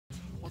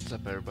What's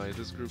up, everybody?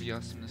 This is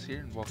GroovyAwesomeness here,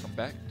 and welcome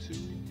back to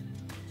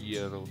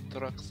Euro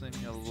Truck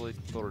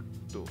Simulator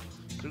 2.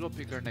 So go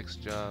pick our next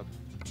job,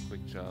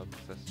 quick job,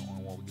 'cause that's the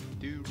only one we can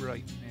do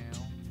right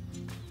now.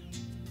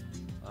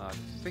 I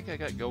think I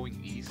got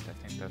going east. I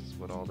think that's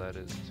what all that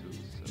is too.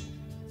 So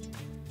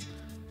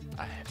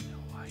I have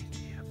no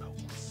idea, but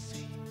we'll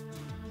see.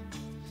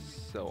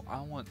 So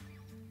I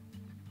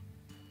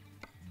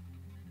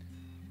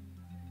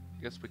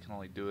guess we can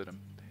only do it in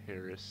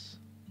Paris.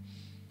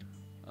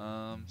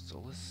 So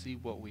let's see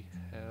what we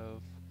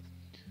have.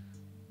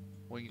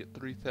 We can get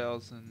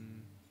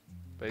 3,000.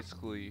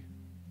 Basically,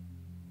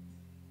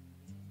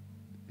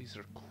 these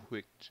are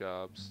quick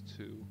jobs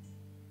too.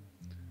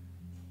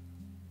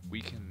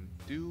 We can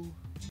do.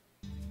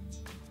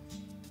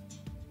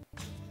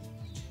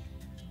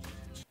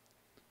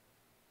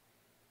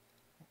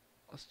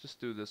 Let's just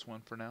do this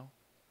one for now.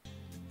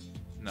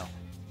 No.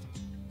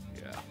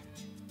 Yeah.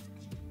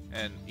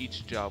 And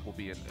each job will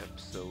be an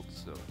episode,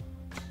 so.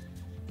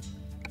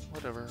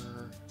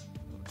 Whatever.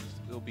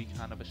 It'll be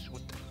kind of a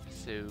short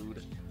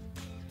episode,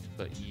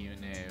 but you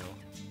know.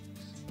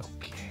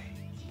 Okay.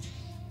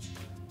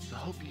 So I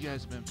hope you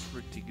guys have been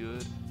pretty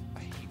good.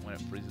 I hate when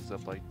it freezes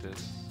up like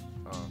this.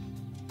 I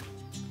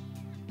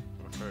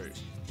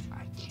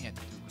can't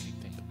do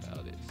anything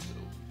about it, so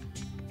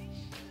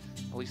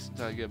at least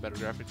until I get a better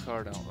graphics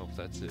card. I don't know if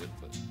that's it,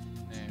 but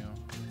no.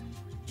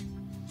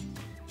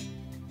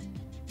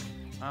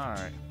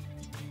 Alright.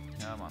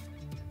 Come on.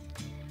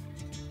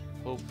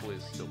 Hopefully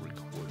it's still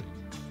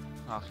recording.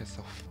 Okay,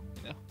 so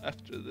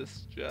after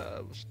this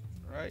job,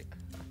 right?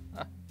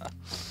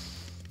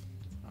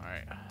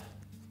 Alright.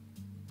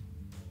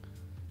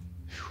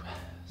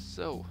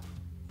 So,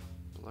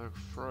 Black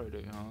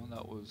Friday, huh?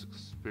 That was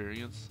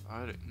experience.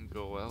 I didn't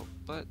go out,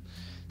 but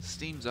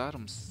Steam's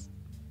items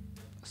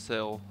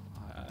sale.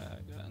 I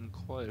got in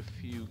quite a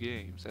few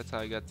games. That's how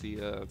I got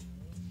the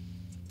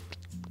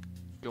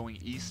Going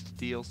East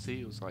DLC.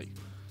 It was like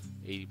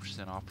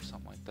 80% off or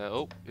something like that.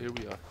 Oh, here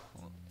we are.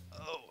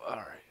 Oh,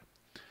 alright.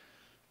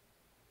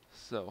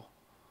 So,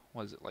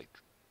 what is it like?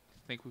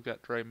 I think we've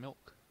got dry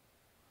milk.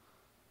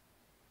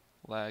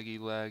 Laggy,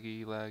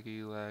 laggy,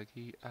 laggy,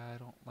 laggy. I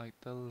don't like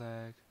the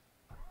lag.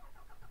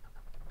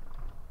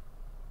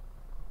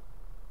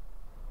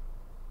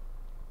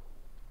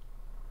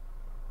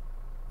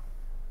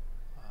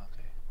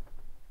 Okay.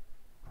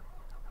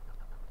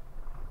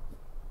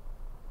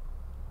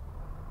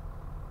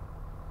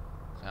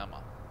 Come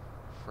on.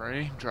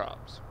 Frame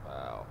drops.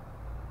 Wow.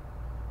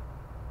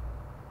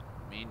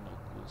 Me no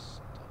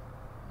gusto.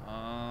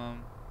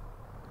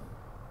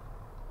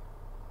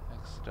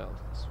 Exit out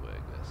this way,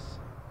 I guess.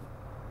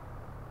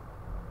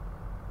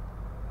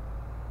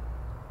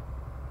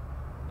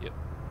 Yep.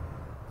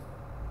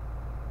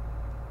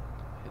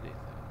 Hit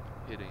anything.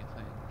 Hit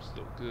anything. We're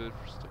still good.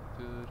 We're still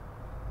good.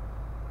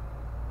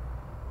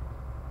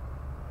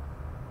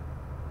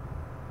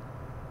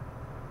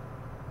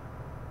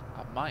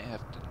 I might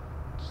have to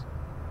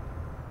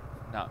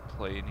not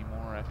play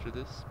anymore after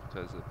this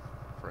because of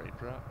frame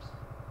drops.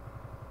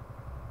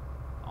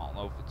 I don't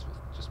know if it's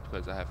just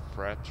because I have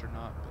fraps or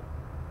not, but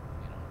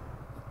you know,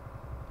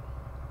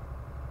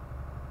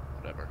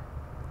 whatever.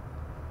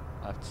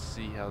 I'll have to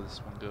see how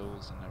this one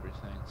goes and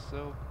everything.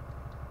 So,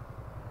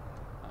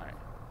 alright.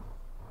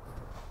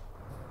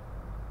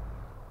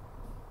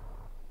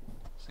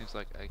 Seems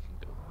like I can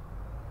go.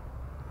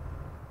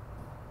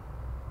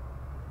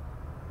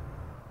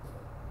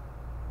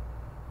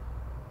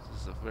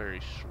 This is a very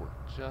short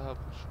job,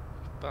 which will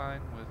be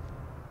fine with me.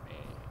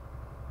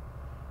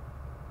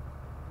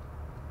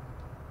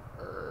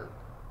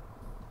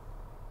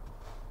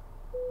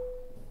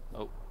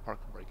 Oh,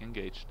 parking brake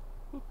engaged.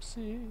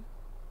 Whoopsie.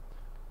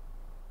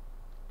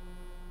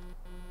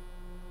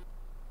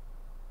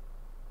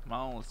 Come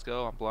on, let's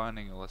go. I'm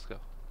blinding you. Let's go.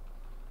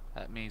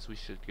 That means we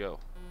should go.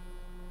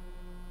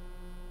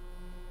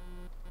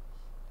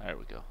 There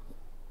we go.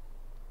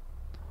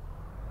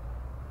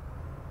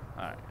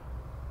 Alright.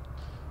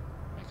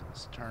 Making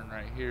this turn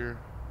right here.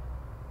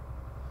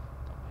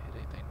 Don't hit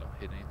anything, don't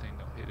hit anything,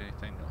 don't hit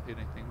anything, don't hit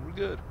anything. We're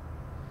good.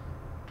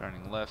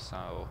 Turning left,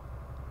 so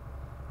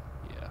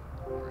yeah,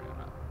 we're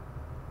gonna.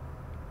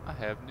 I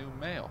have new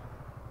mail.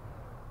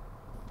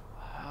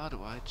 How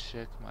do I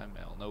check my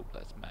mail? Nope,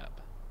 that's map.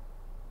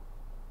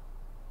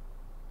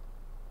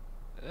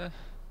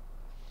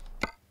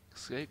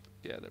 Escape?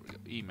 Yeah, there we go.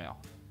 Email.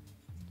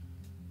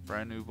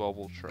 Brand new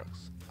Volvo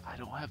trucks. I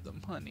don't have the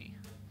money.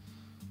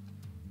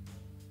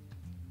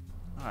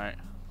 Alright.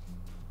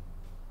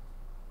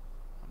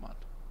 Come on.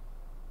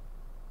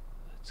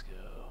 Let's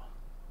go.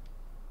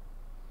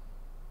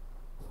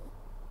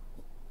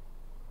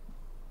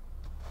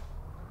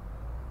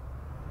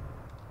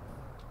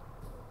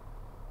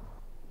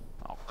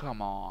 Oh,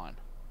 come on.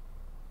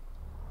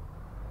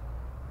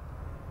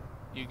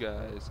 You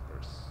guys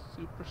are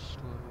super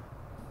slow.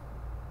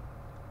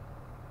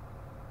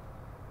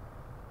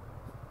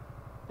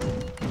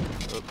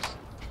 Oops.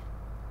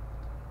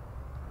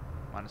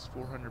 Minus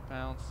 400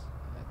 pounds.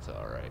 That's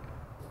alright.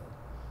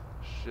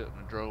 Shouldn't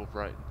have drove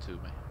right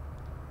into me.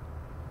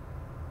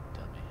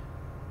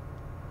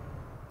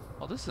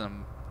 this is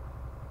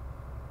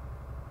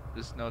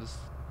just notice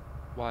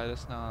why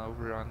that's not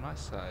over on my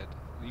side,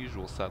 the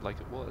usual side like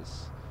it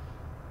was.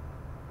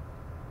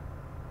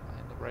 Am I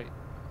in the right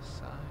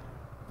side?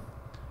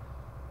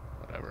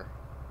 Whatever.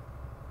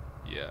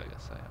 Yeah, I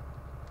guess I am.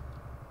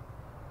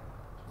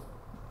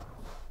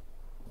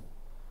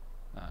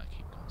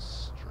 Keep going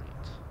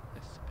straight, I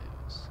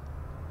suppose.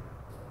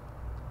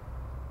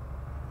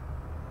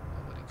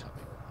 Nobody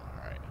coming.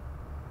 Alright.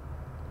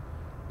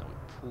 Now we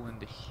pull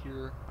into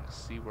here. I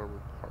see where we're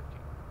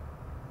parking.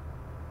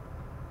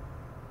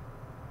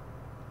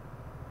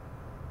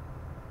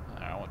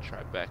 Alright, I want to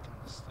try backing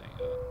this thing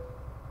up.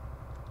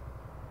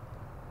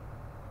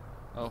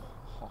 Oh,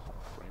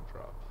 frame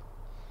drop.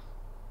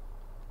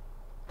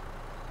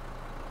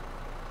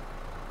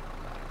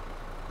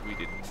 We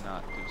did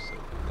not do so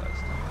good last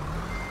time.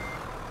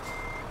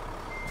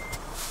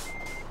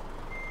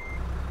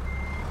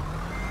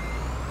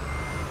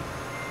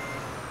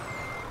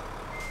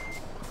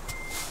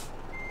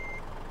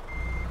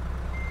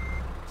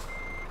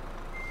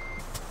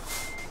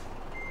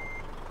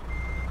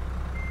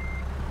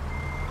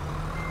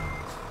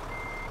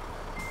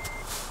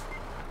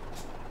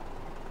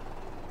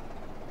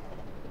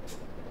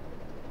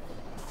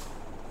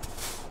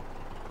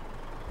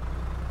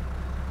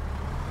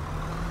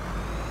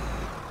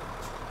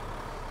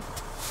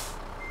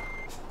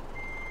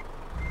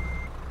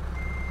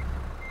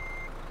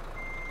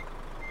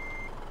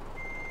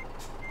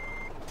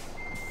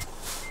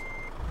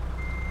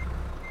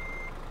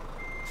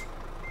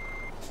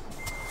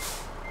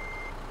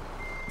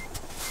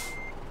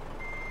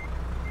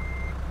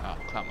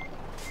 Come on.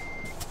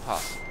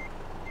 Impossible.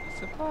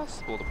 It's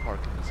impossible to park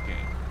in this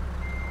game.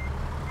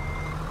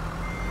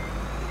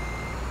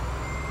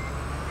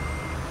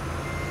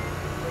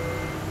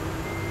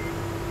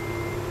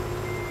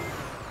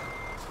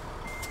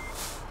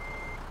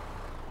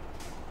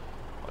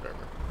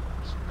 Whatever.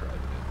 Just drive it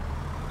in.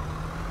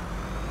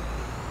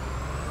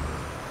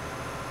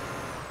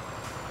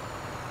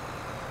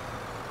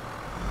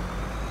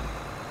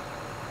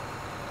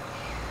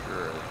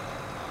 Surely.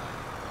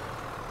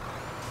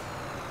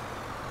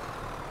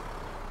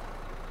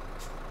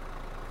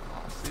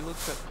 See, look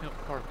at that pimp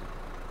parking.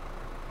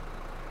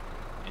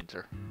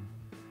 Enter.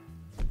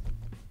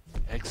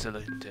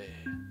 Excellent day.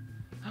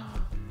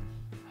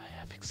 I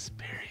have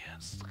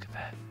experience. Look at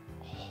that.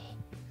 Oh,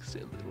 it's a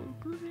little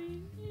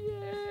green.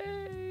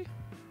 Yay!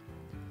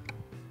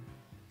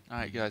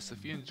 Alright guys, so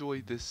if you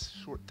enjoyed this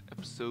short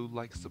episode,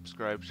 like,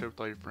 subscribe, share with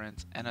all your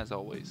friends, and as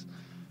always,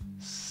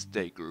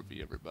 stay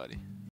groovy everybody.